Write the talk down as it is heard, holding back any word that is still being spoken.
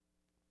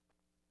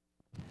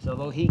So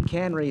though he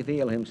can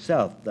reveal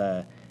himself,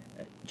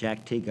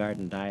 Jack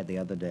Teagarden died the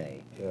other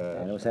day. Yeah,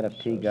 I know said of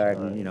so Teagarden,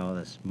 sorry. you know,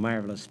 this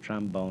marvelous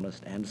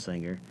trombonist and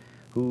singer,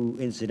 who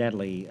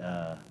incidentally,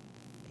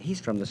 he's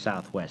from the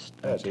Southwest,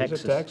 Yes, he's a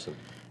Texas, Texan.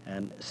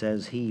 and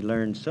says he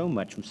learned so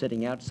much from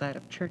sitting outside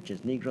of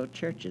churches, Negro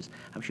churches.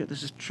 I'm sure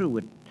this is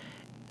true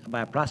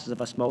by a process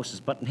of osmosis,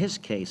 but in his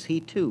case,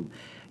 he too,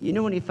 you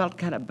know, when he felt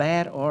kind of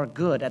bad or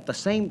good, at the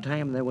same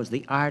time there was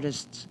the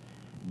artist's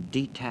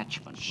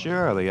detachment.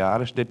 Sure, the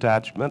artist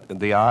detachment,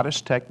 the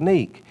artist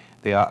technique,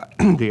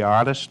 the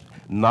artist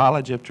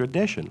knowledge of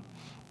tradition.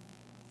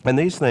 And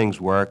these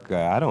things work.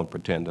 I don't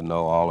pretend to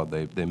know all of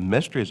the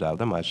mysteries of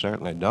them. I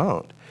certainly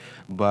don't.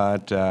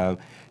 But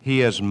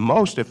he is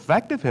most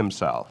effective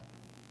himself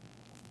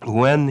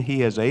when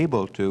he is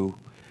able to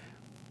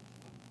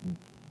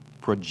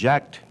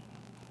project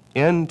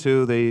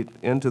into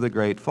the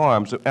great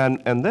forms. And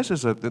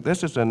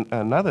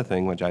another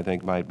thing which I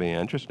think might be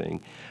interesting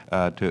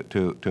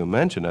to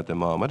mention at the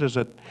moment is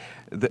that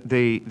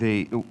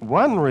the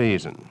one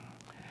reason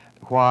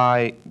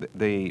why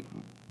the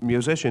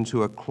musicians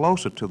who are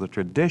closer to the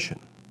tradition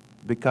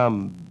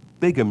become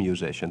bigger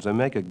musicians and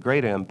make a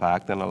greater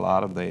impact than a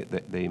lot of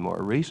the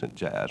more recent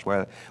jazz,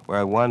 where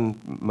one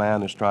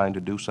man is trying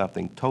to do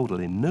something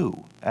totally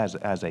new as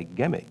a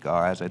gimmick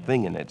or as a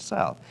thing in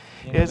itself.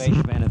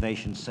 Innovation for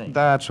innovation's sake.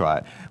 That's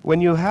right. When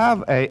you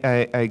have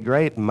a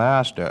great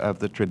master of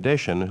the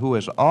tradition who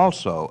is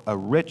also a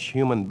rich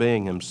human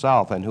being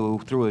himself and who,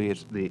 through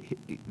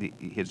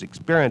his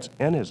experience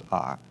in his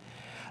art,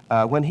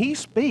 when he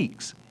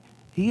speaks,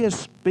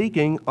 he's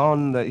standing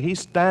on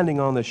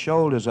the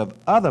shoulders of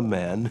other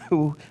men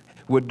who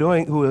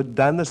had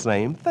done the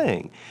same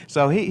thing.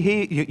 So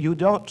you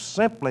don't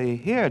simply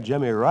hear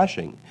Jimmy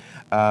Rushing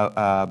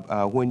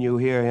when you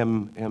hear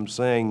him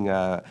sing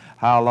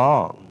 "How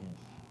Long."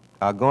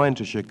 Going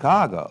to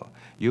Chicago,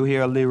 you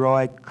hear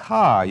Leroy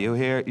Carr, you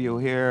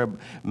hear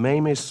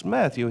Mamie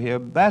Smith, you hear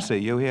Bessie,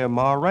 you hear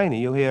Ma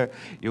Rainey, you hear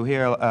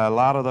a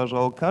lot of those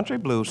old country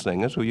blues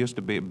singers who used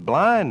to be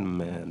blind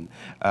men,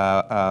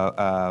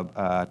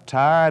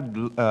 tired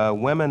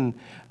women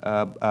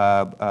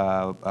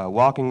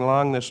walking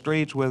along the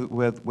streets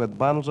with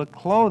bundles of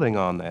clothing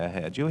on their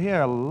heads. You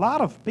hear a lot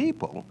of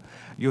people,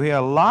 you hear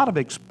a lot of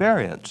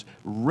experience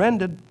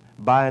rendered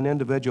by an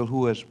individual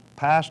who has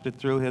passed it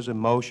through his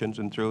emotions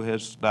and through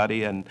his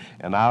study, and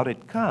out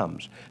it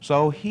comes.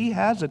 So he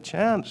has a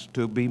chance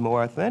to be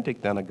more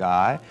authentic than a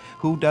guy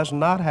who does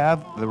not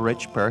have the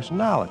rich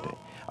personality.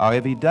 Or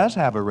if he does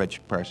have a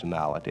rich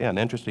personality, an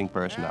interesting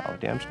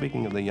personality, I'm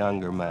speaking of the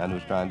younger man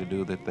who's trying to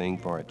do the thing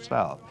for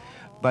itself,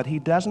 but he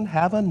doesn't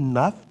have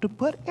enough to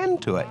put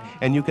into it.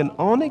 And you can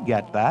only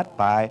get that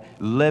by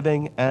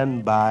living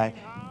and by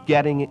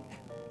getting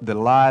the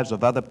lives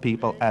of other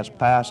people as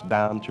passed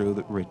down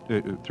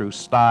through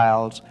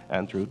styles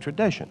and through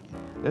tradition.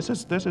 This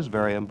is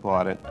very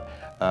important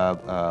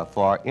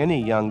for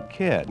any young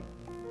kid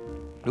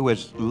who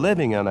is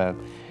living in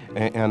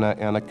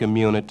a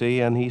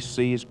community and he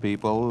sees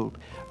people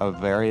of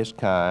various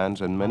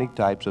kinds and many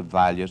types of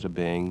values are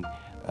being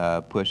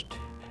pushed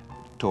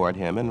toward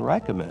him and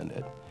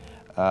recommended.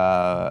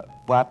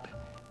 But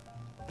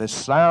the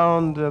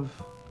sound of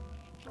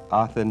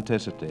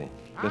authenticity,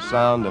 the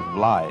sound of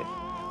life,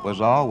 was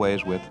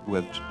always with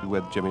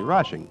Jimmy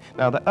Rushing.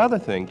 Now, the other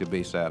thing to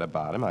be said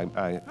about him,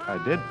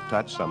 I did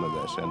touch some of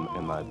this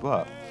in my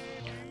book,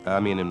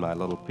 in my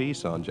little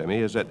piece on Jimmy,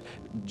 is that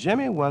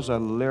Jimmy was a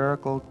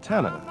lyrical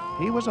tenor.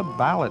 He was a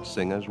ballad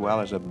singer as well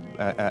as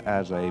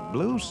a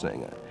blues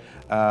singer.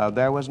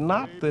 There was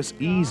not this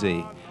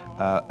easy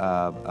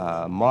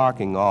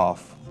marking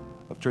off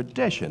of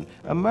tradition.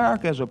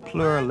 America is a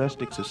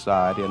pluralistic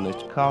society, and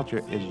its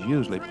culture is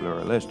usually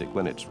pluralistic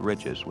when it's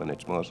richest, when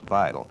it's most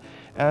vital.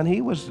 And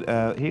he was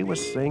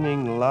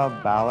singing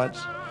love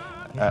ballads.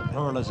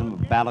 Pluralism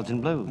of ballads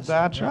and blues.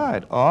 That's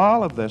right.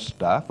 All of this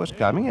stuff was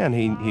coming, and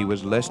he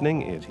was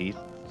listening. He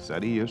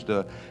said he used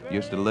to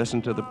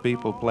listen to the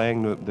people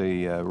playing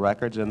the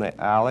records in the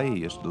alley. He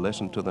used to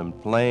listen to them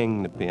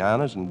playing the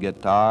pianos and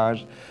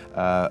guitars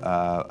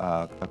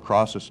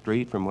across the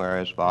street from where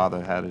his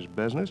father had his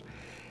business.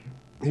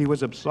 He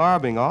was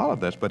absorbing all of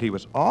this, but he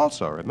was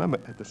also, remember,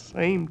 at the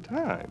same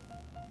time,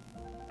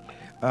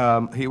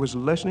 he was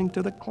listening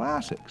to the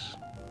classics.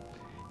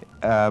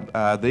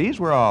 These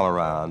were all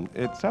around.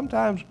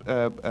 Sometimes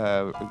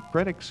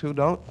critics who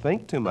don't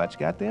think too much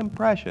get the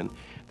impression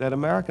that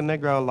American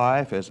Negro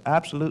life is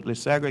absolutely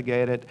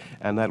segregated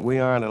and that we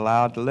aren't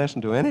allowed to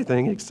listen to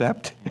anything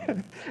except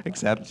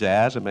except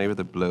jazz and maybe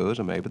the blues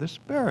and maybe the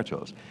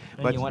spirituals.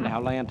 But you wonder how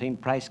Leontine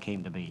Price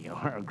came to be,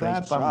 or Grace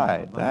That's Bummer.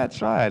 right.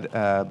 That's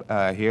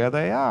right. Here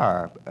they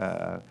are.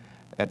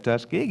 At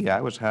Tuskegee,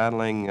 I was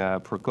handling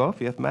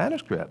Prokofiev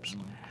manuscripts.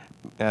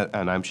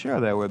 And I'm sure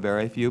there were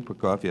very few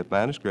Prokofiev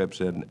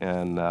manuscripts in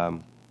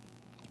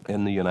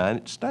the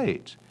United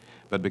States.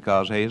 But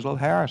because Hazel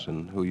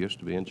Harrison, who used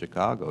to be in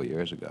Chicago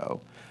years ago,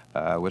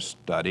 was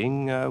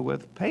studying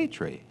with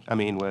Petrie,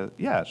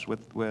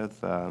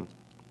 with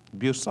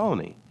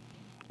Busoni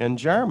in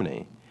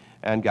Germany,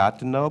 and got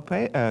to know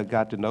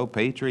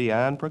Petrie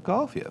and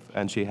Prokofiev,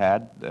 and she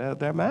had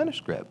their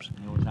manuscripts.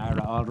 It was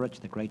Ira Aldrich,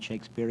 the great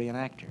Shakespearean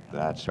actor.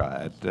 That's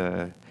right.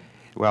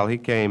 Well, he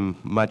came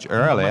much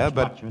earlier,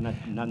 much in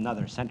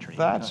another century.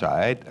 That's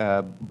right.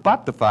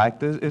 But the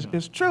fact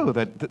is true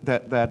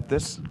that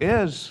this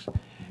is,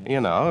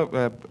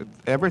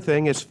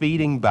 everything is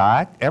feeding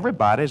back.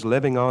 Everybody's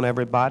living on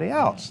everybody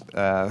else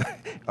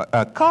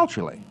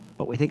culturally.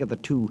 But we think of the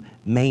two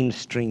main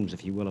streams,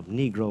 if you will, of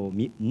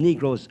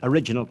Negro's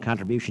original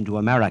contribution to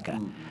America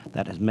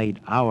that has made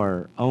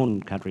our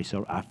own country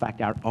so. In fact,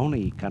 our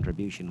only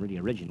contribution, really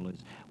original,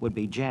 would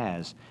be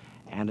jazz,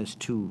 and its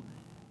two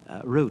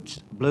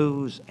roots,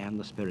 blues and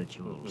the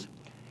spirituals.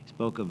 He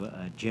spoke of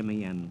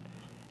Jimmy, and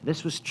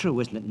this was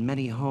true, isn't it? In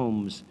many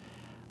homes,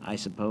 I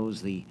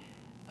suppose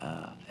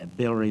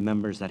Bill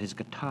remembers that his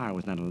guitar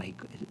was not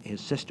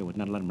his sister would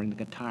not let him bring the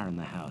guitar in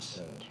the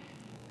house.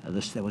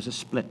 There was a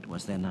split,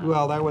 was there not?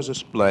 Well, there was a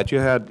split. You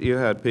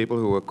had people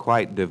who were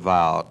quite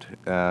devout,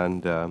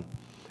 and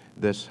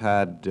this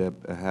had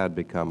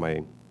become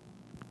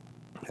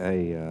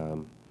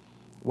in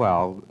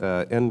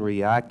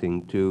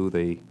reacting to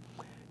the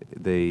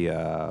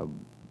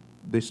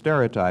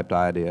stereotyped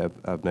idea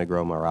of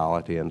Negro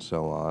morality and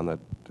so on, that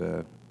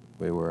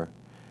we were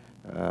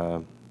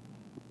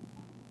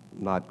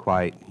not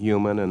quite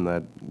human, and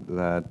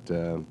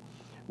that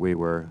we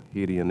were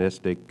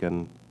hedonistic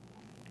and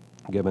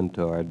given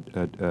toward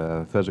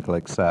physical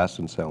excess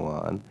and so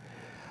on.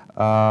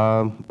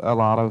 A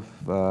lot of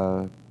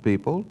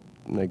people,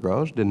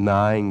 Negroes,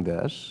 denying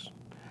this,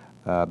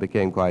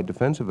 became quite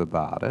defensive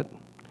about it.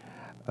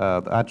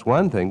 That's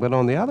one thing, but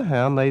on the other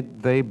hand,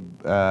 they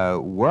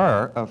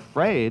were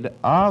afraid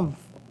of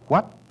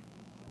what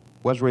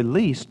was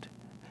released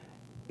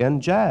in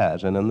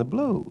jazz and in the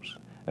blues.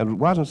 And it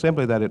wasn't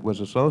simply that it was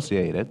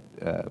associated,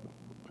 and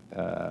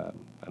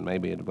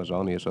maybe it was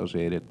only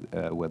associated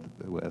with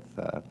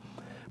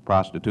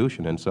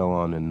prostitution and so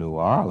on in New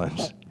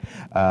Orleans.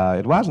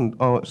 It wasn't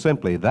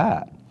simply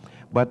that,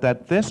 but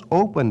that this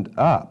opened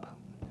up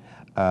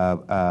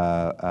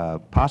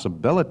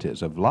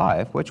possibilities of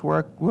life which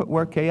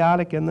were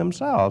chaotic in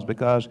themselves,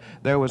 because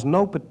there was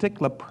no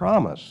particular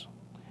promise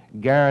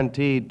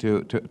guaranteed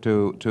to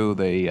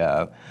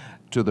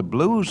the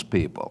blues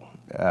people,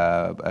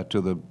 to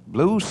the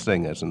blues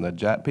singers and the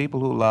people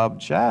who loved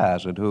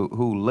jazz and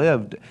who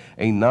lived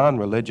a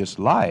non-religious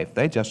life.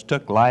 They just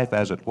took life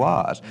as it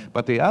was.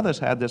 But the others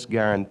had this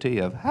guarantee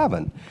of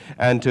heaven,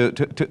 and to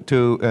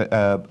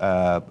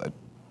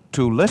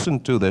listen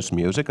to this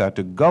music, or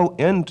to go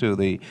into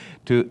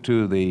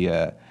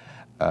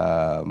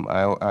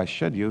I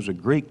should use a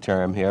Greek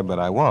term here, but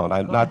I won't.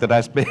 Not that I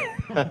speak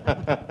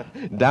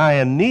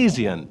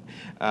Dionysian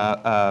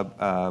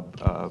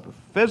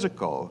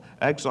physical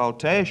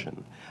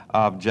exaltation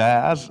of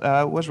jazz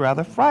was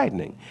rather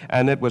frightening.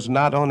 And it was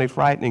not only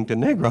frightening to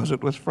Negroes,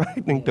 it was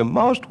frightening to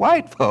most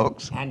white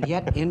folks. And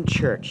yet in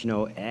church,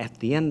 at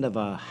the end of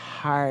a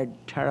hard,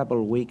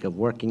 terrible week of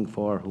working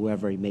for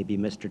whoever, maybe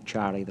Mr.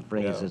 Charlie, the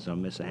phrase is, or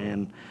Miss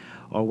Ann,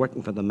 or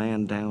working for the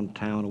man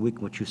downtown, a week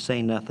in which you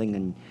say nothing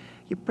and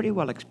you're pretty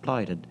well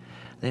exploited.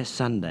 There's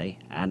Sunday,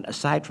 and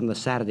aside from the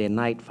Saturday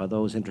night for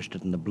those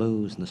interested in the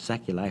blues and the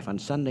secular life, on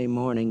Sunday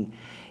morning,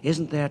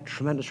 isn't there a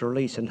tremendous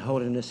release in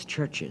holiness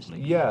churches?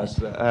 Yes,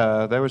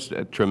 there was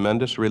a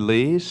tremendous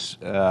release,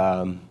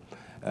 a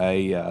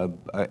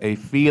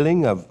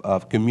feeling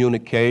of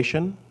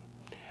communication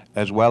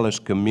as well as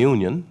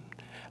communion,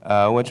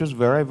 which is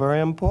very,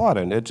 very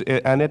important.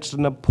 It's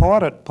an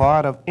important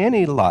part of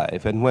any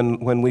life, and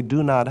when we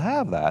do not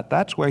have that,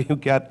 that's where you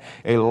get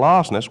a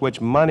lostness which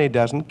money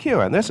doesn't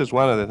cure. And this is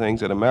one of the things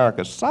that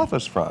America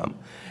suffers from,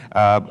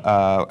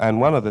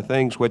 and one of the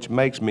things which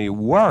makes me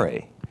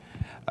worry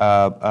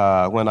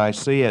when I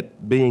see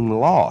it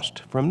being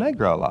lost from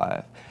Negro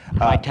life.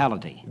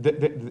 Vitality.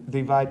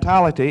 The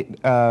vitality,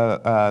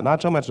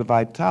 not so much the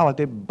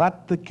vitality,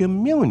 but the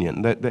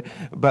communion,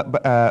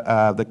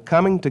 the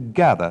coming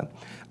together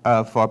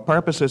for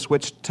purposes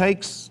which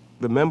takes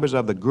the members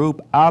of the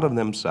group out of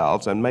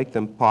themselves and make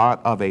them part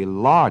of a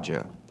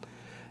larger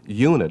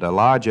unit, a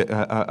larger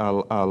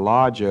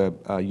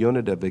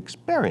unit of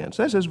experience.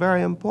 This is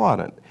very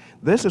important.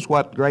 This is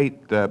what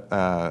great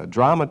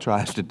drama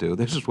tries to do.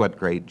 This is what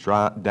great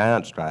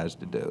dance tries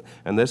to do.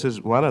 And this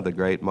is one of the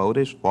great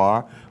motives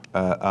for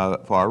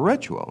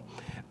ritual.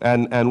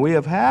 And we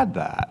have had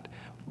that.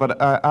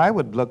 But I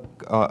would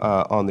look,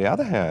 on the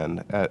other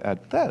hand,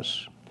 at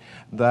this,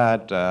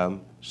 that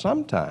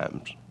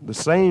sometimes the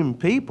same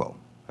people,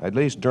 at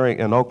least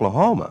in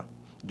Oklahoma,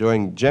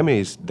 during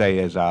Jimmy's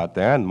days out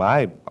there and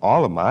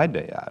all of my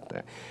day out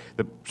there,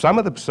 some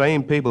of the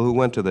same people who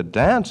went to the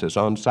dances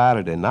on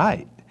Saturday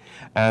night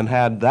and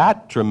had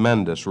that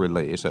tremendous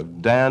release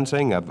of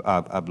dancing,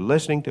 of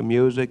listening to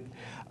music,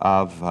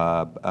 of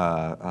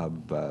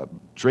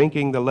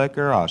drinking the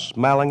liquor, or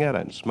smelling it,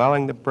 and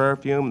smelling the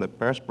perfume, the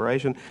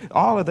perspiration,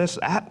 all of this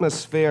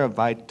atmosphere of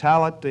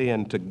vitality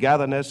and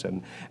togetherness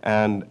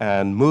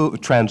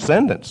and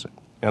transcendence,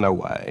 in a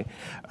way,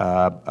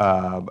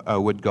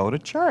 would go to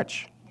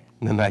church.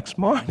 the next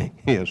morning,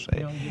 you see.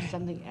 You know, you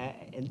something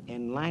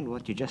in line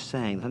with what you're just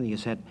saying, something you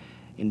said,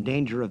 in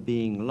danger of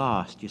being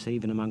lost, you say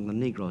even among the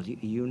Negroes.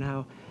 You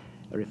now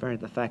are referring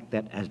to the fact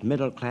that as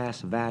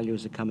middle-class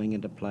values are coming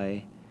into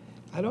play.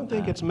 I don't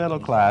think it's middle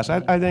class.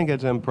 I think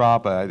it's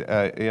improper.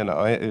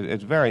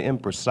 It's very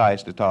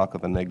imprecise to talk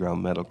of a Negro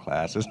middle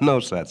class. There's no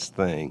such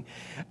thing.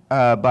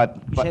 You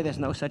say there's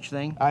no such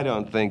thing? I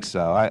don't think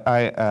so.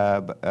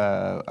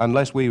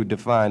 Unless we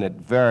define it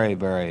very,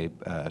 very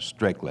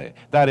strictly.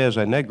 That is,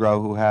 a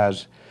Negro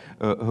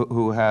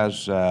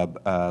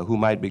who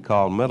might be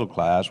called middle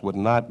class would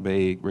not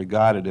be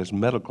regarded as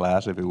middle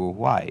class if he were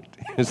white.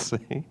 You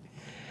see.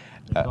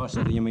 Because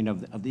of the, you mean,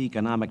 of the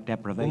economic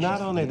deprivation?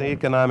 Not only the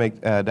economic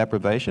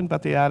deprivation,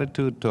 but the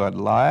attitude toward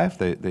life,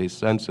 the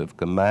sense of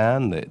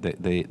command,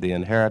 the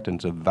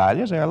inheritance of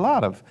values. There are a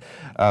lot of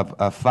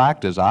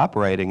factors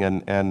operating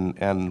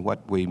in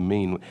what we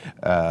mean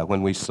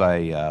when we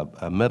say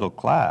middle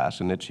class,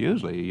 and it's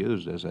usually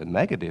used as a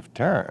negative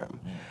term.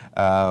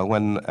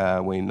 When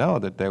we know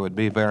that there would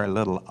be very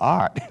little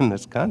art in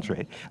this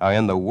country, or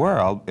in the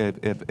world,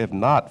 if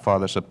not for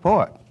the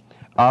support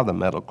of the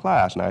middle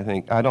class.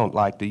 And I don't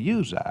like to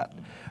use that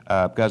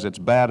because it's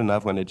bad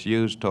enough when it's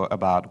used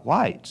about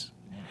whites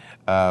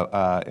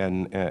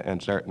in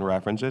certain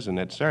references, and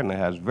it certainly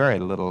has very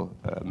little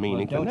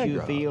meaning to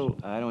Negroes.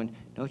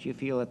 Don't you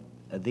feel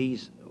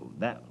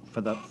that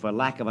for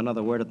lack of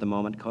another word at the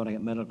moment, calling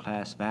it middle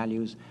class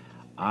values,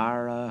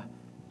 are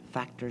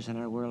factors in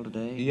our world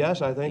today?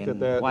 Yes, I think that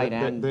they're white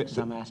and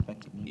some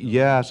aspects of Negro.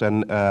 Yes,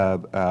 and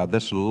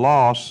this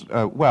loss,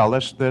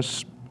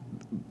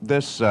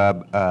 this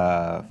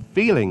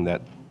feeling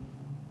that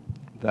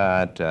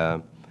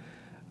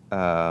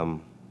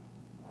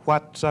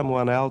what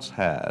someone else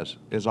has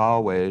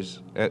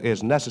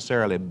is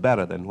necessarily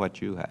better than what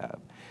you have.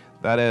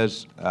 That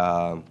is,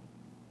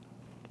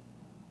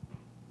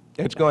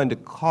 it's going to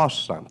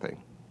cost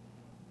something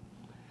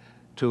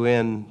to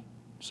end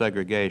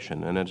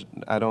segregation, and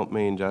I don't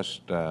mean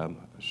just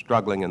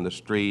struggling in the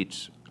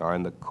streets or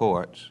in the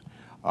courts,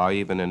 or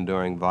even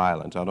enduring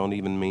violence. I don't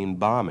even mean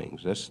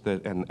bombings.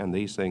 And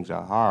these things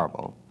are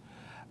horrible.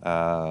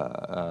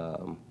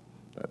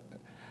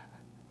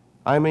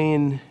 I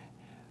mean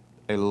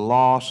a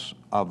loss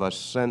of a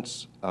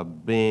sense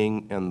of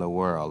being in the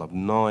world, of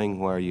knowing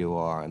where you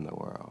are in the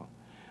world.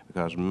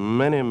 Because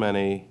many,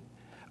 many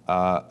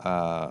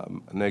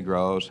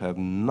Negroes have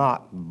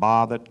not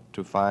bothered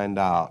to find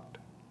out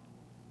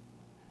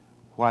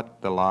what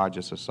the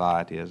larger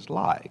society is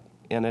like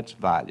in its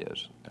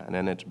values and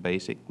in its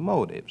basic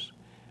motives.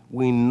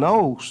 We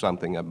know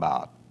something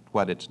about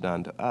what it's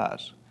done to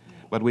us,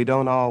 but we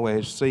don't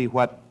always see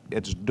what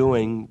it's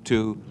doing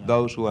to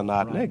those who are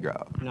not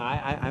Negro. No,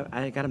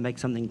 I got to make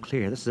something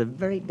clear. This is a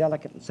very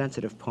delicate and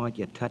sensitive point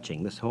you're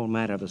touching, this whole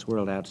matter of this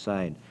world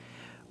outside.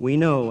 We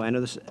know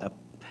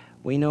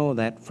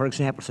that, for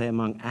example, say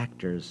among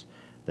actors,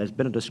 there's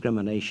been a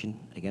discrimination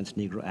against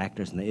Negro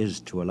actors, and there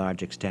is to a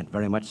large extent,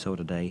 very much so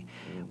today.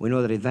 We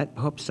know that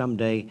perhaps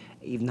someday,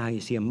 even now you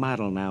see a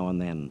model now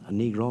and then, a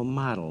Negro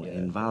model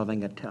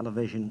involving a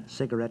television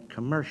cigarette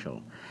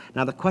commercial.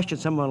 Now the question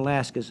someone will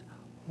ask is,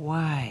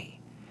 why?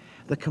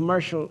 The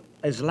commercial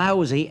is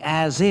lousy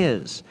as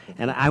is,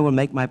 and I will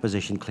make my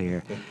position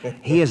clear.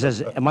 He has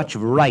as much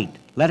right.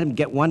 Let him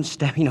get one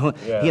step, He has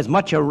as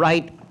much a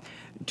right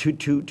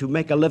to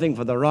make a living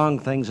for the wrong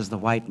things as the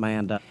white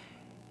man does.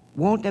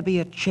 Won't there be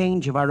a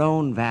change of our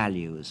own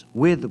values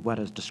with what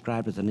is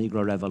described as the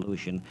Negro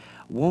Revolution?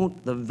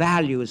 Won't the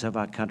values of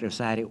our country,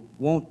 society,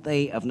 won't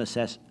they of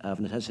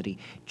necessity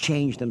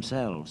change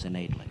themselves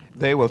innately?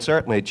 They will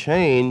certainly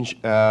change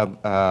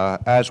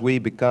as we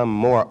become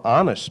more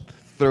honest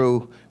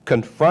through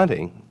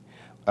confronting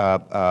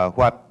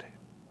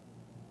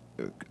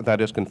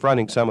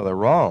confronting some of the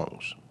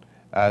wrongs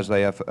as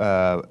they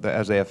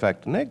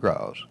affect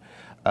Negroes,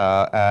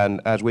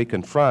 and as we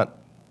confront.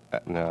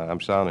 No, I'm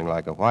sounding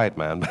like a white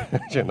man,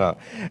 but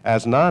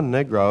as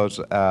non-Negroes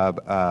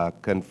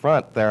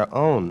confront their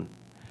own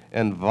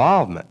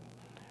involvement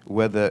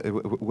with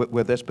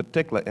this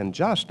particular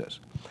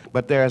injustice.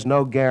 But there is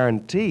no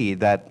guarantee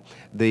that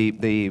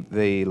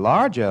the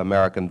larger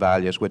American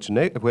values, which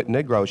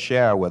Negroes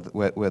share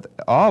with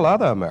all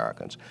other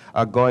Americans,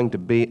 are going to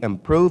be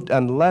improved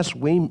unless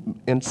we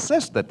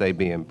insist that they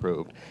be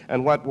improved.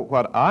 And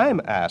what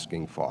I'm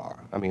asking for,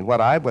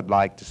 what I would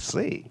like to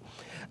see,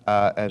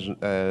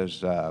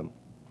 as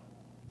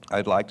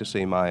I'd like to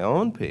see my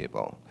own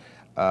people,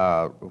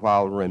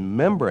 while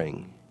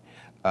remembering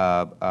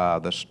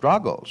the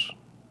struggles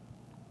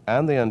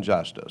and the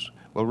injustice,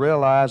 will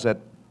realize that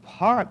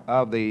part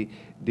of the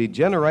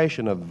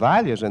degeneration of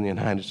values in the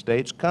United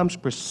States comes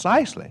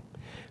precisely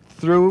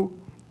through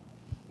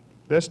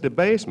this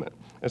debasement.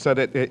 And so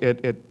that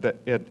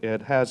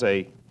it has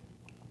a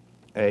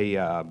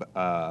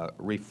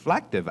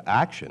reflective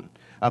action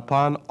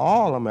upon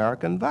all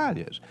American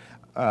values.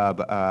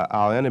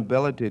 Our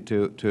inability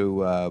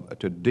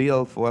to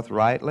deal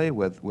forthrightly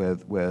with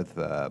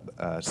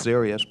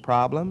serious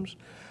problems,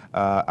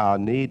 our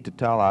need to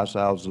tell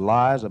ourselves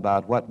lies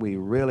about what we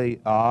really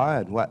are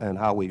and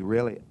how we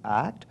really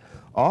act.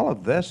 All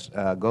of this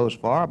goes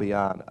far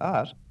beyond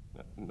us.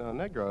 No,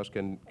 Negroes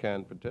can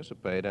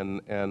participate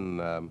in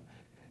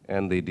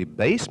the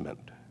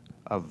debasement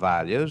of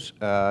values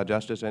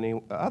just as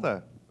any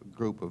other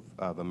group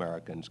of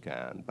Americans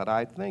can. But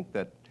I think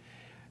that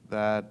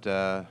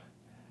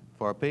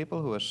for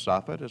people who have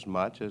suffered as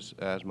much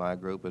as my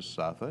group has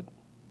suffered,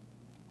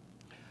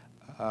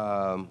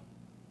 um,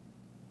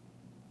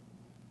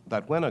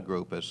 that when a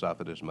group has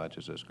suffered as much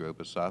as this group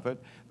has suffered,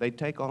 they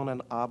take on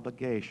an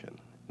obligation,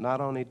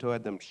 not only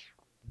toward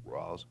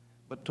themselves,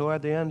 but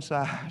toward the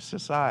entire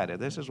society.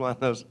 This is one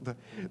of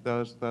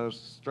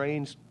those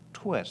strange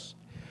twists.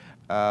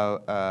 Uh,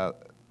 uh,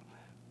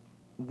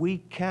 we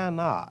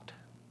cannot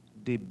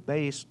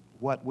debase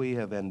what we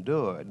have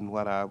endured and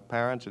what our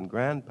parents and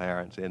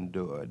grandparents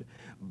endured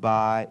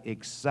by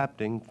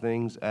accepting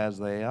things as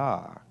they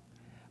are,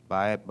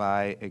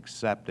 by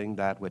accepting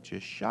that which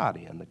is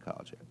shoddy in the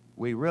culture.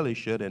 We really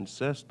should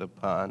insist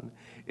upon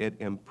it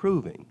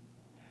improving.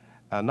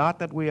 Not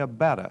that we are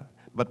better,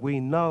 but we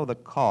know the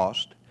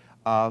cost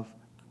of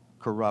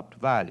corrupt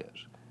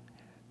values.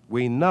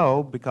 We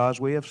know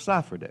because we have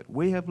suffered it.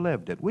 We have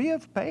lived it. We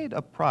have paid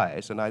a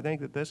price, and I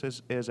think that this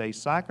is a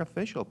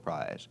sacrificial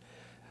price,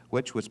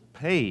 which was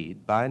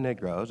paid by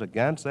Negroes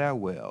against their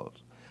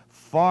wills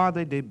for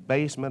the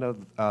debasement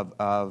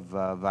of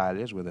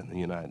values within the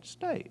United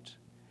States.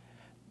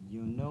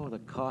 You know the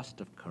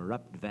cost of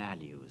corrupt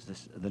values.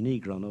 The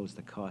Negro knows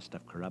the cost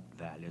of corrupt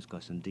values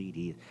because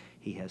indeed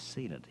he has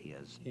seen it.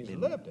 He's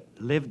lived it.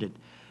 Lived it.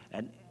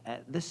 And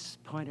at this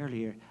point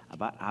earlier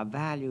about our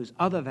values,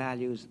 other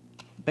values,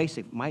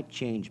 basic might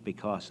change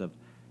because of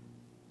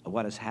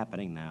what is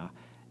happening now.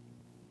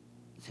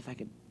 See if I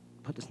could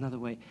put this another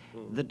way.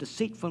 The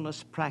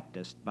deceitfulness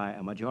practiced by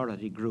a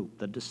majority group,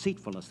 the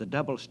deceitfulness, the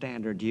double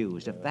standard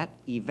used, if that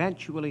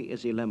eventually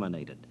is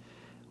eliminated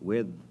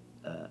with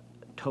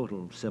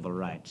total civil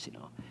rights,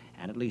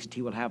 and at least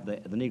he will have the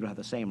Negro have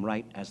the same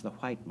right as the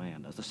white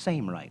man does, the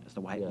same right as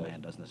the white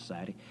man does in the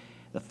society.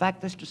 The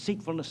fact this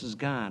deceitfulness is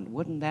gone,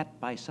 wouldn't that,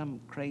 by some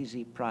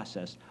crazy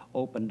process,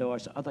 open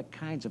doors to other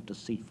kinds of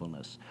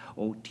deceitfulness?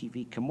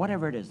 TV,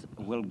 whatever it is,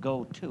 will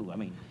go too. I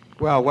mean,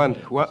 well,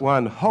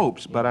 one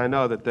hopes, but I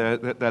know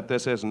that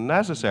this isn't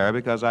necessary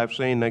because I've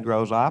seen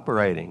Negroes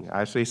operating.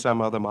 I see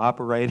some of them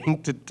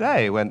operating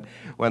today when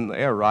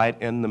they're right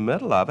in the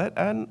middle of it,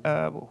 and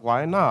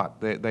why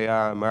not? They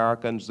are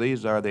Americans.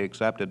 These are the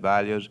accepted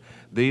values.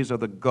 These are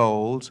the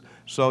goals,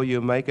 so you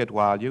make it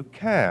while you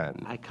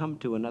can. I come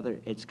to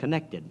another, it's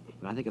connected.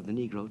 When I think of the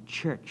Negro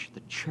church,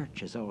 the church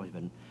has always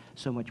been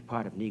so much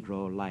part of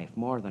Negro life,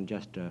 more than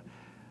just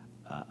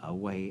a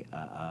way,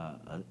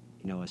 a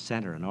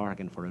center, an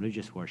organ for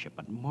religious worship,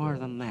 but more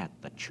than that,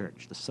 the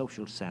church, the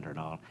social center and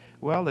all.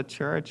 Well, the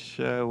church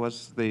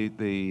was the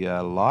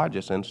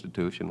largest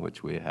institution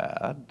which we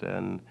had,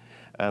 and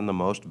the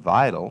most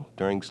vital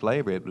during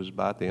slavery. It was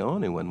about the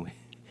only one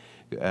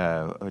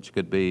which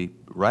could be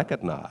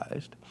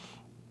recognized.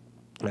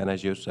 And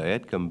as you say,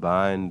 it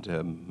combined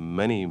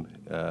many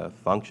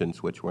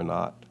functions which were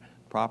not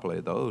properly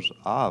those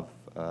of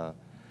the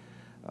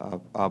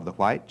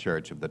white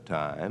church of the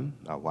time,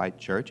 white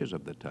churches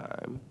of the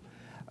time.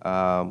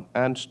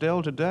 And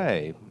still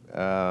today,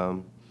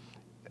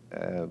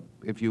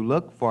 if you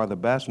look for the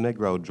best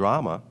Negro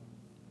drama,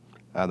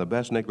 the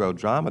best Negro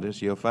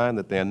dramatists, you'll find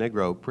that they're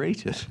Negro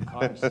preachers.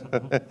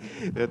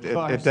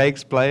 It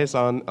takes place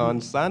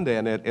on Sunday,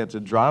 and it's a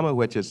drama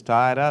which is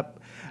tied up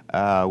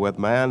with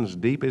man's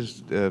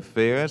deepest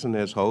fears and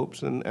his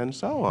hopes and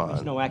so on.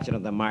 There's no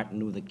accident that Martin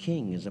Luther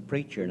King is a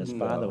preacher and his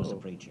father was a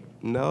preacher.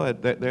 No,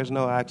 there's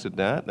no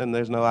accident, and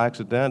there's no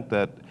accident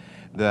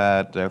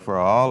that for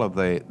all of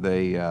the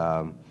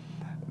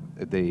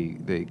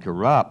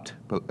corrupt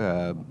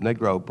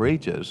Negro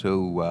preachers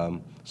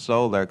who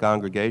sold their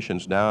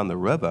congregations down the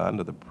river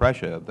under the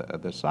pressure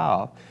of the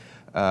South,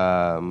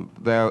 the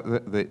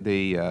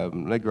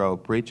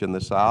Negro preach in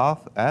the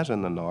South, as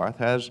in the North,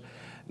 has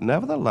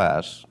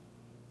nevertheless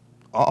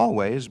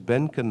always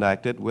been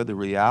connected with the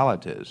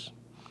realities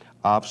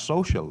of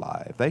social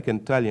life. They can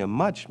tell you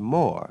much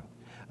more.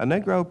 A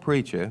Negro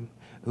preacher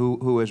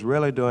who is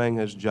really doing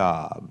his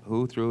job,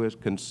 who through his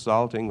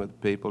consulting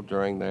with people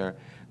during their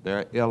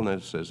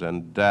illnesses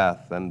and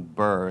death and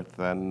birth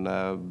and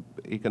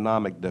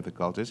economic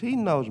difficulties, he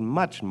knows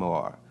much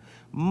more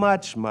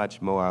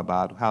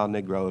about how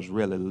Negroes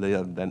really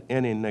lived than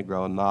any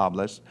Negro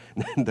novelist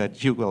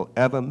that you will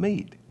ever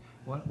meet.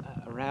 Well,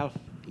 Ralph,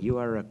 you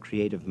are a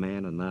creative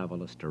man, a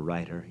novelist, a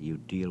writer. You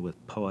deal with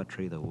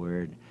poetry, the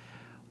word,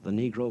 the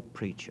Negro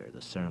preacher,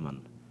 the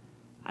sermon.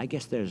 I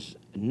guess there's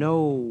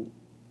no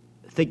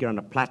figure on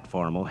a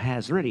platform who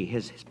has really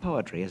his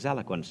poetry, his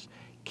eloquence,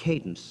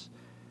 cadence,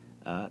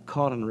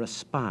 call and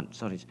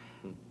response.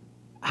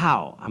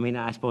 How? I mean,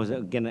 I suppose,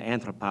 again, an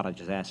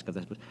anthropologist asks of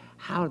this, but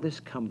how did this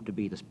come to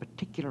be, this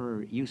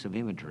particular use of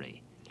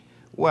imagery?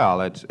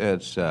 Well,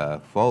 it's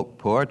folk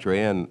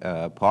poetry, and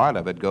part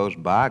of it goes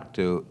back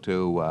to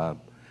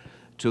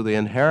to the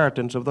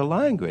inheritance of the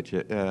language.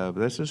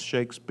 This is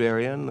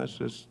Shakespearean. This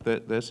is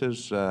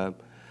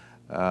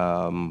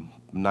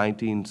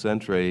 19th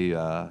century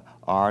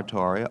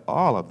oratory.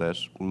 All of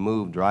this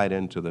moved right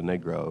into the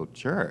Negro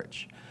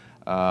church.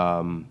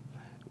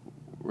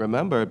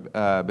 Remember,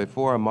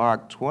 before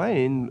Mark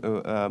Twain,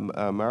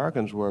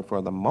 Americans were,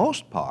 for the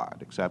most part,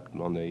 except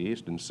on the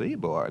eastern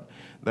seaboard,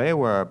 they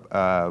were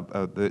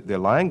the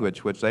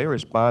language which they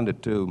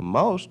responded to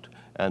most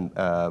and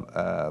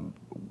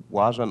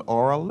was an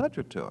oral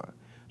literature.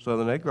 So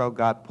the Negro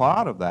got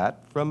part of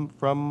that from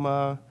from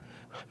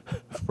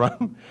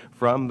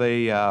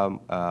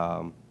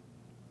the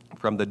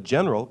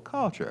general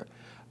culture.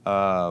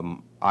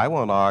 I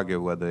won't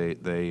argue with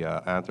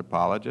the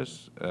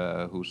anthropologists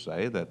who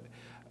say that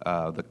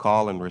the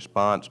call and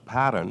response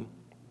pattern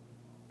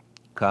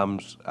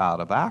comes out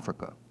of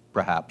Africa.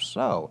 Perhaps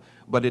so,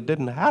 but it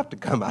didn't have to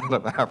come out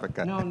of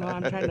Africa. No,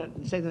 I'm trying to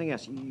say something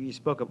else. You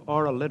spoke of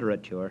oral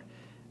literature,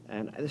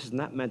 and this is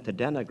not meant to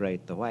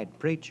denigrate the white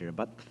preacher,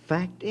 but the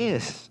fact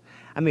is,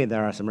 I mean,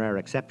 there are some rare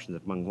exceptions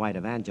among white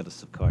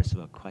evangelists, of course, who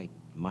are quite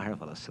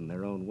marvelous in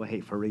their own way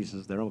for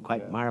reasons their own,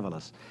 quite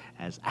marvelous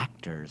as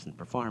actors and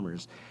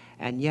performers,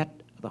 and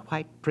yet the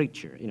white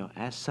preacher,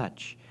 as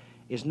such,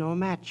 is no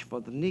match for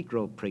the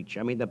Negro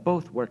preacher. I mean, they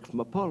both work from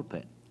a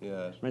pulpit.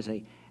 Yes.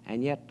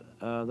 And yet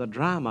the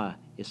drama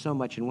is so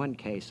much in one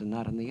case and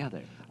not in the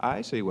other.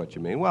 I see what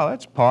you mean. Well,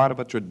 it's part of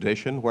a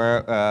tradition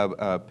where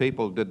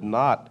people did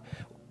not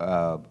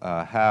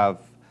have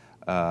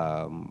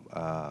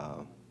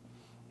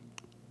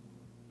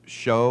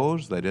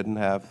shows. They didn't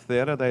have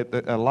theater.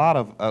 A lot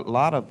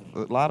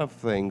of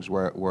things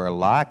were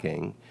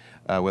lacking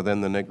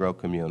within the Negro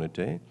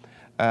community.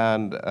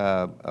 And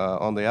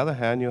on the other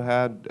hand, you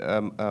had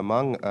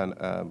among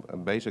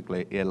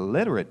basically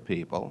illiterate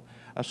people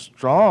a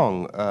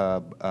strong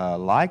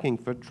liking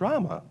for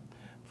drama,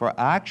 for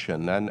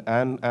action,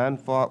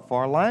 and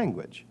for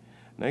language.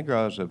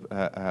 Negroes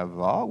have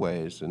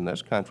always in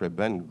this country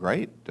been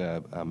great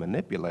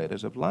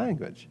manipulators of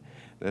language.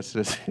 This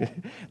is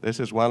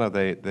one of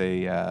the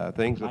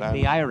things that like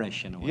the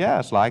Irish in a way.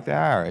 Yes, like the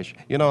Irish.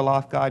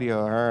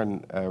 Lafcadio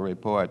Hearn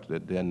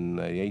reported in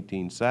the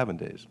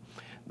 1870s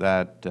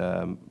that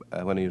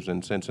when he was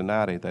in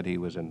Cincinnati, that he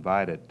was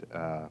invited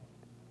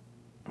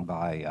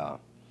by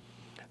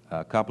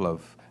a couple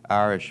of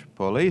Irish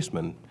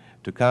policemen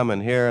to come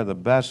and hear the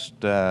best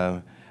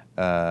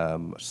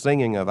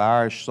singing of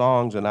Irish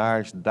songs in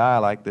Irish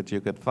dialect that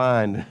you could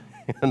find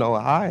in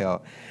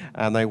Ohio.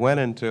 And they went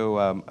into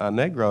a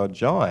Negro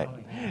joint.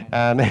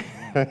 And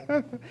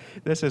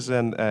this is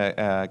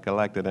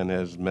collected in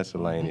his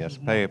miscellaneous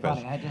papers.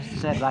 I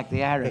just said like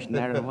the Irish, and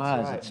there it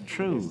was. Right. It's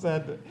true. He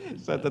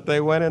said that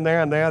they went in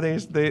there, and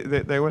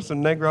there were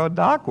some Negro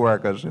dock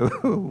workers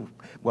who,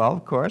 well,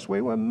 of course,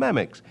 we were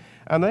mimics.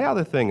 And the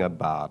other thing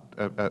about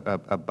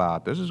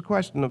this is a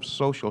question of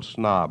social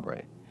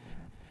snobbery.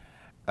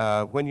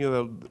 When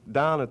you're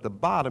down at the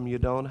bottom, you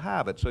don't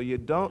have it. So you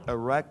don't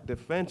erect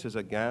defenses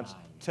against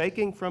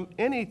taking from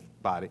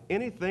anybody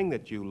anything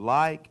that you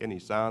like, any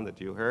sound that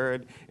you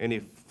heard,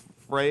 any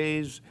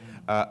phrase,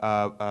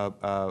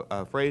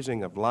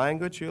 phrasing of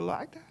language you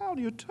liked. How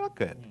you took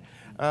it.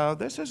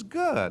 This is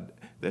good.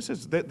 This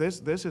is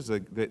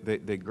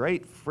the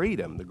great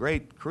freedom, the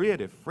great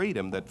creative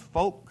freedom that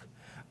folk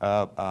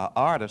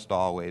artists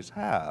always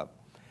have.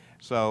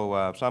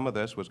 So some of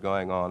this was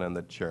going on in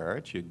the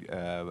church,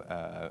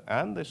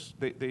 and this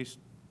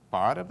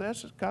part of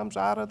this comes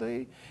out of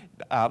the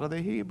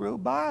Hebrew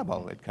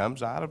Bible. It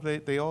comes out of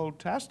the Old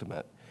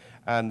Testament,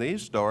 and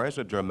these stories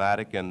are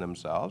dramatic in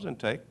themselves and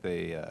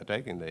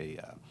taking the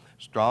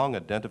strong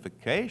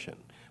identification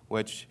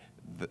which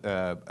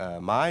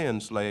my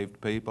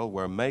enslaved people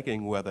were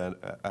making with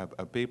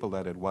a people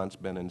that had once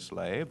been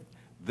enslaved.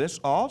 This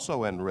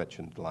also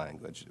enriched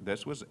language.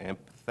 This was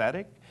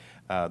empathetic.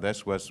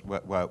 This was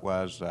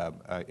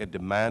it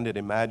demanded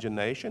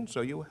imagination,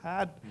 so you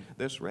had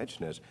this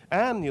richness.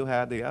 And you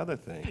had the other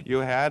thing. You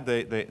had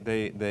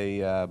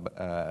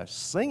the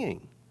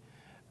singing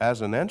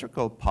as an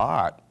integral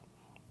part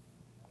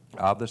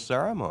of the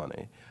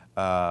ceremony.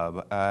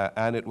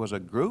 And it was a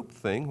group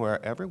thing where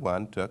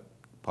everyone took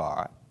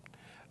part,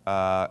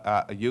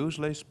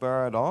 usually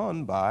spurred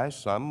on by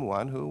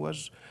someone who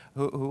was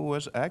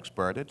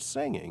expert at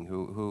singing,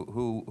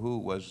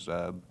 who was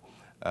a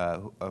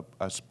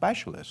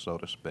specialist, so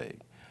to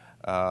speak.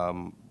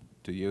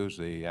 To use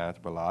the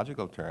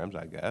anthropological terms,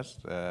 I guess,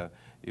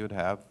 you'd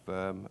have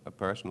a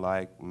person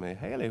like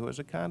Haley, who was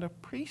a kind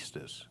of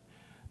priestess,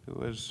 who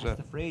was... That's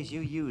the phrase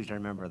you used, I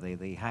remember,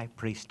 the high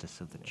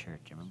priestess of the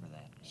church. I remember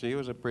that. She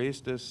was a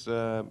priestess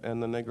in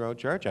the Negro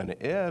church, and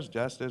is,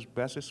 just as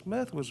Bessie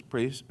Smith was a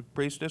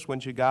priestess when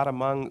she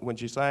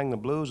sang the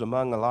blues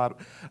among a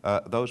lot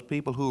of those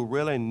people who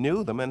really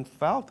knew them and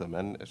felt them.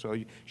 And so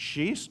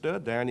she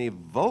stood there and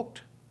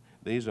evoked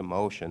these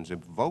emotions,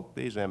 evoked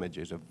these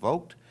images,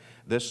 evoked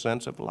this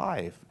sense of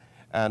life.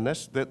 And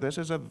this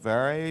is a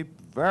very,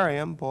 very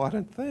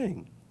important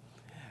thing.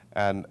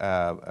 And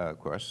of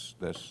course,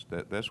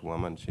 this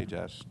woman, she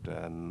just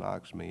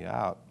knocks me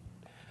out.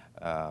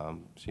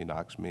 She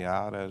knocks me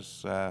out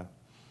as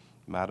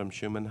Madam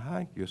Schumann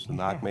Hank used to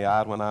knock me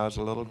out when I was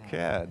a little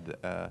kid.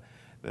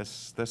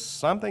 There's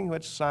something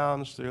which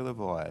sounds through the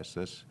voice.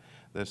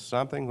 There's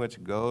something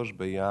which goes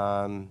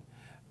beyond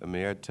the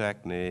mere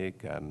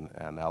technique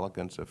and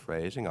elegance of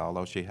phrasing,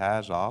 although she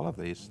has all of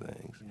these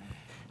things.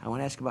 I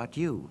want to ask about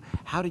you.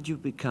 How did you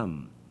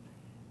become,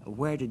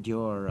 where did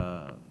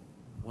your,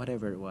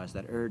 whatever it was,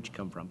 that urge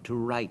come from, to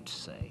write,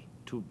 say,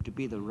 to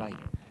be the writer?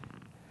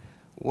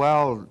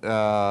 Well,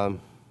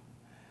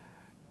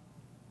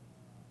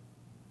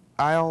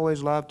 I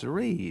always loved to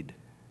read.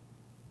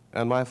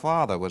 And my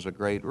father was a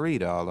great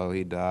reader, although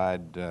he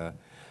died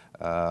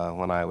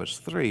when I was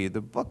 3.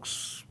 The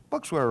books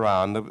were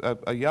around.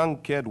 A young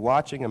kid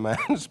watching a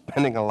man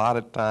spending a lot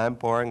of time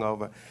poring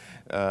over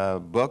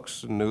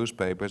books, and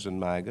newspapers, and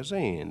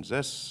magazines.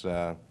 This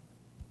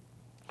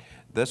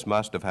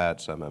must have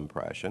had some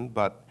impression.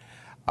 But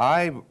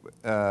I,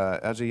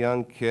 as a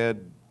young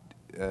kid,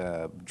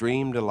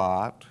 dreamed a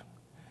lot.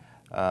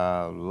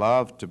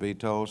 Loved to be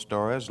told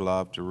stories,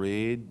 loved to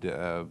read,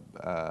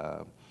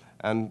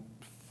 and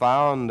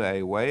found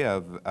a way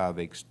of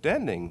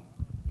extending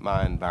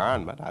my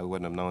environment. I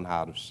wouldn't have known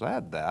how to have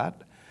said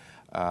that,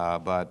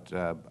 but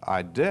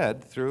I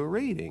did through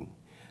reading.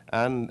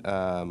 And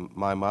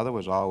my mother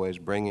was always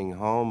bringing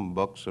home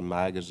books and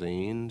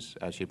magazines.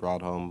 She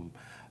brought home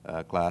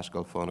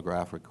classical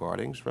phonograph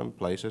recordings from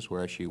places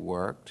where she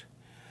worked.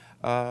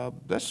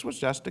 This was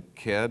just a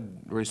kid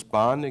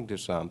responding to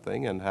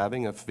something and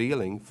having a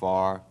feeling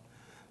for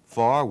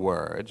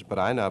words, but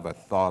I never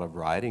thought of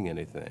writing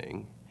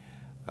anything.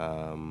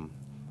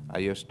 I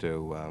used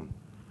to,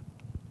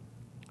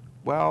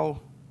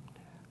 well,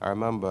 I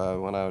remember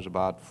when I was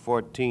about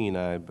 14,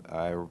 I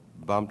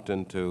bumped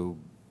into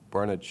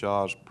Bernard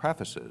Shaw's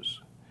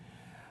prefaces,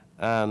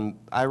 and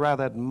I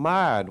rather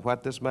admired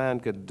what this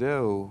man could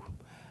do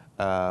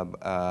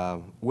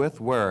with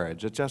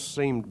words. It just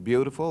seemed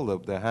beautiful,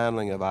 the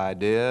handling of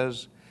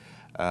ideas,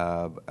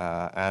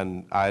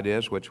 and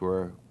ideas which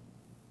were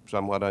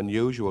somewhat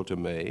unusual to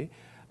me.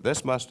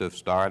 This must have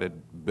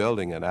started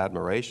building an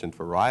admiration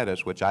for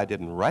writers which I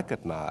didn't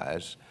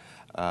recognize.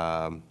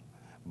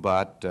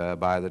 But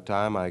by the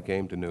time I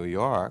came to New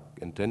York,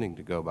 intending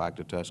to go back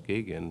to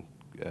Tuskegee and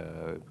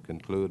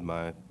conclude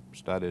my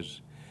studies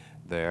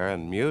there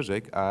in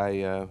music,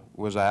 I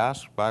was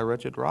asked by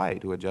Richard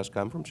Wright, who had just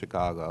come from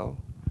Chicago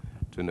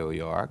to New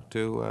York,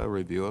 to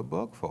review a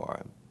book for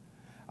him.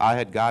 I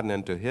had gotten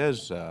into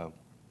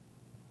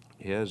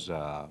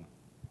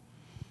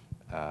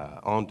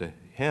onto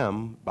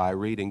him by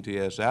reading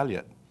T.S.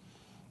 Eliot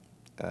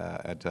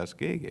at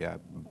Tuskegee. I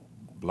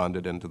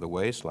blundered into the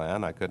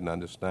wasteland. I couldn't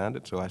understand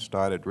it, so I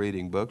started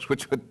reading books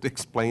which would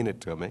explain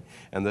it to me,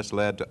 and this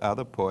led to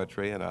other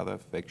poetry and other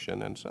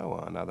fiction and so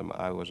on.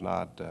 I was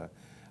not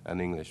an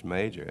English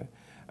major,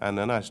 and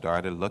then I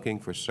started looking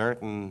for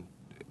certain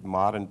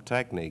modern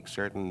techniques,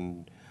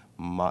 certain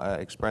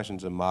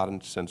expressions of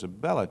modern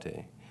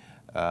sensibility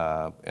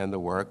in the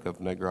work of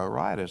Negro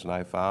writers, and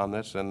I found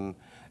this in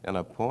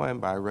a poem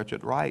by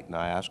Richard Wright, and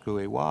I asked who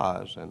he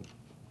was, and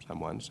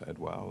someone said,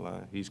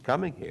 well, he's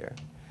coming here.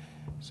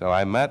 So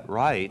I met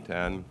Wright,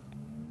 and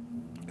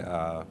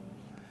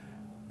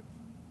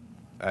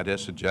at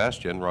his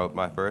suggestion, wrote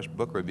my first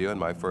book review and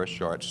my first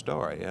short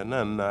story. And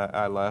then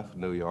I left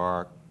New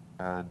York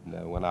and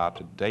went out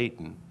to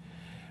Dayton,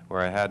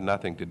 where I had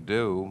nothing to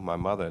do. My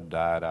mother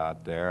died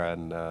out there,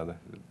 and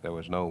there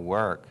was no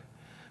work.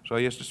 So I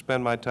used to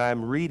spend my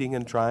time reading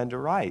and trying to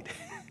write.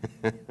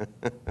 So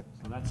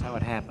that's how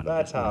it happened.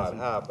 That's how it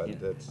happened.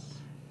 Yeah.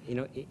 You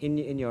know,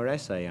 in your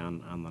essay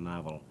on the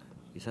novel,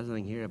 you said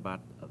something here about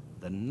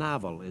the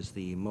novel is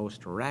the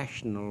most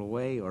rational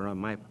way, or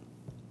I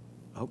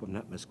hope I'm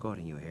not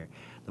misquoting you here,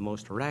 the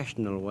most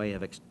rational way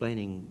of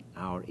explaining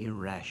our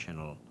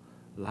irrational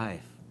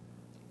life.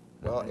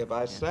 Well, if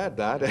I said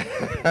that,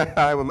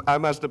 I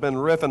must have been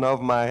riffing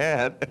over my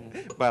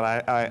head, but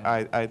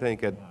I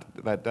think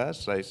that does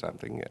say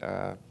something,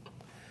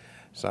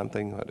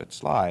 something what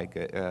it's like.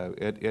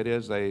 It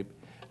is a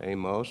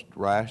most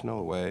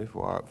rational way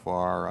for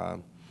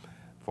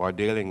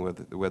dealing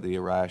with the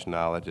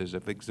irrationalities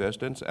of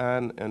existence,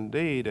 and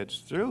indeed, it's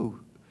through.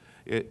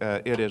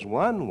 It is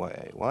one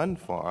way, one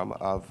form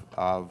of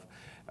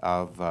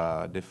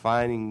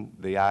defining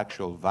the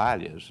actual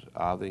values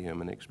of the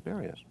human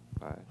experience.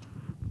 Right.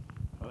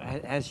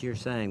 As you're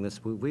saying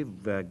this,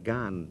 we've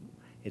gone,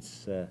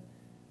 it's, in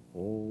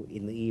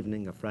the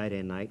evening, a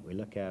Friday night, we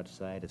look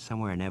outside, it's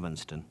somewhere in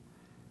Evanston,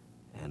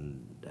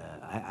 and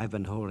I've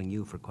been holding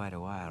you for quite a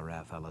while,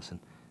 Ralph Ellison.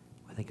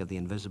 I think of The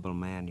Invisible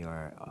Man,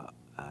 your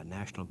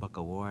National Book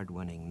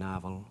Award-winning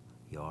novel,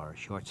 your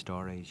short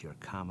stories, your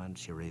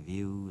comments, your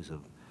reviews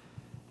of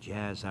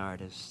jazz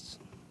artists,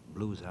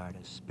 blues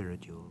artists,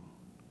 spiritual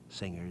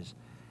singers.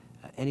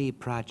 Any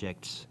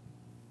projects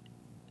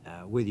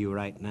with you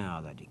right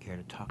now that you care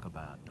to talk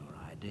about, or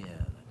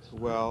idea?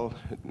 Well,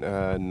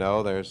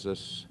 no, there's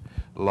this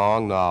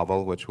long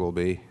novel which will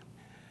be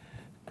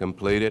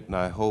completed and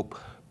I hope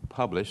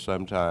published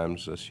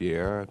sometimes this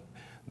year.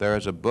 there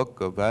is a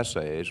book of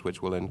essays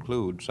which will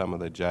include some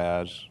of the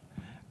jazz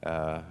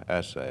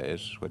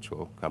essays, which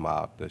will come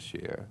out this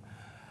year.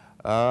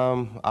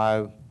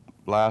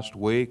 Last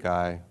week,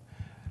 Was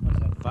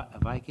that a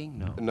Viking?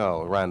 No.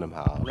 no, Random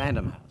House.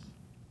 Random House.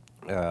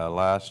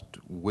 Last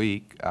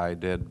week, I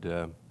did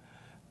a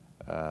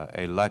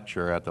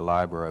lecture at the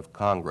Library of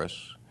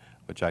Congress,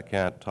 which I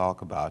can't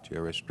talk about.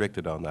 You're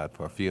restricted on that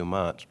for a few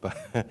months,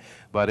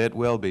 but it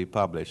will be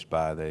published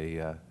by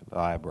the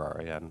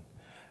library and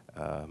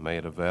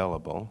made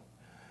available.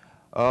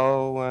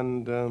 Oh,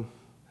 and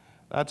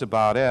that's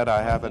about it.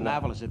 I The haven't.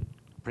 novel, is it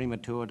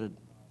premature to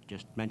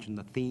just mention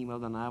the theme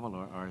of the novel,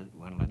 or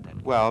want to let that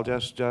go? Well,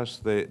 just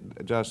this.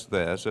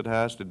 It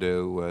has to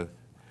do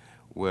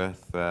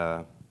with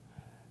the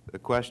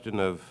question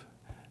of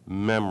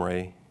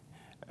memory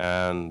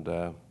and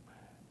the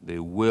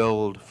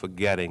willed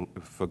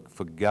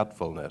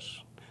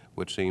forgetfulness,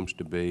 which seems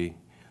to be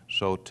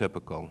so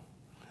typical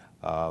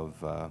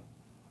of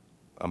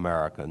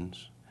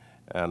Americans,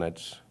 and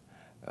it's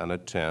an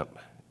attempt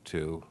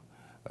to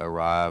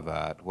arrive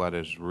at what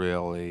is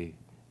really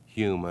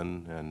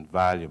human and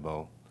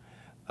valuable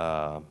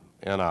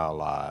in our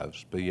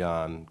lives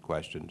beyond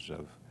questions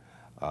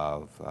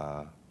of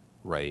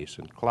race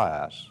and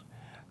class.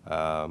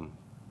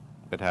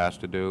 It has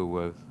to do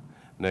with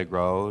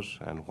Negroes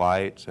and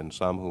whites and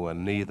some who are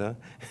neither.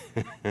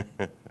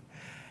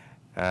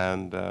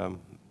 And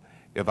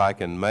if I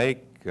can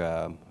make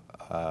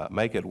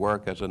it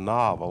work as a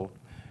novel,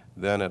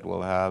 then it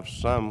will have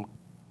some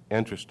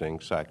interesting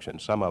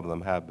sections. Some of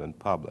them have been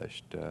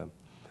published.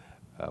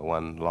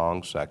 One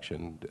long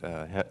section,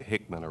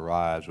 Hickman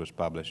Arrives, was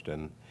published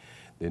in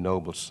The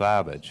Noble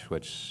Savage,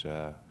 which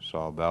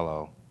Saul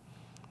Bellow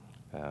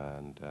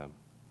and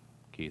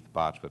Keith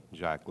Botchford and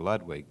Jack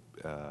Ludwig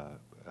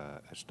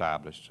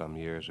established some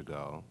years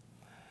ago.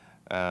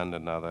 And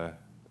another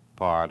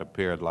part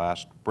appeared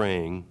last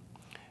spring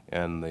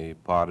in the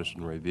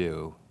Partisan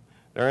Review.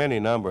 There are any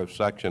number of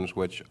sections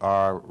which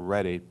are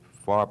ready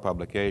for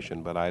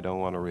publication, but I don't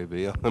want to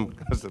reveal them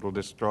because it'll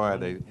destroy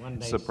the One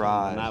day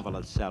surprise. soon, the novel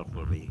itself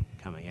will be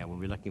coming out. We'll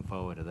be looking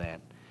forward to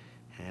that,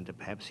 and to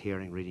perhaps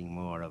reading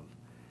more of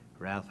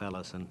Ralph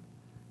Ellison,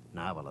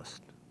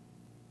 novelist.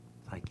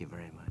 Thank you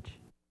very much.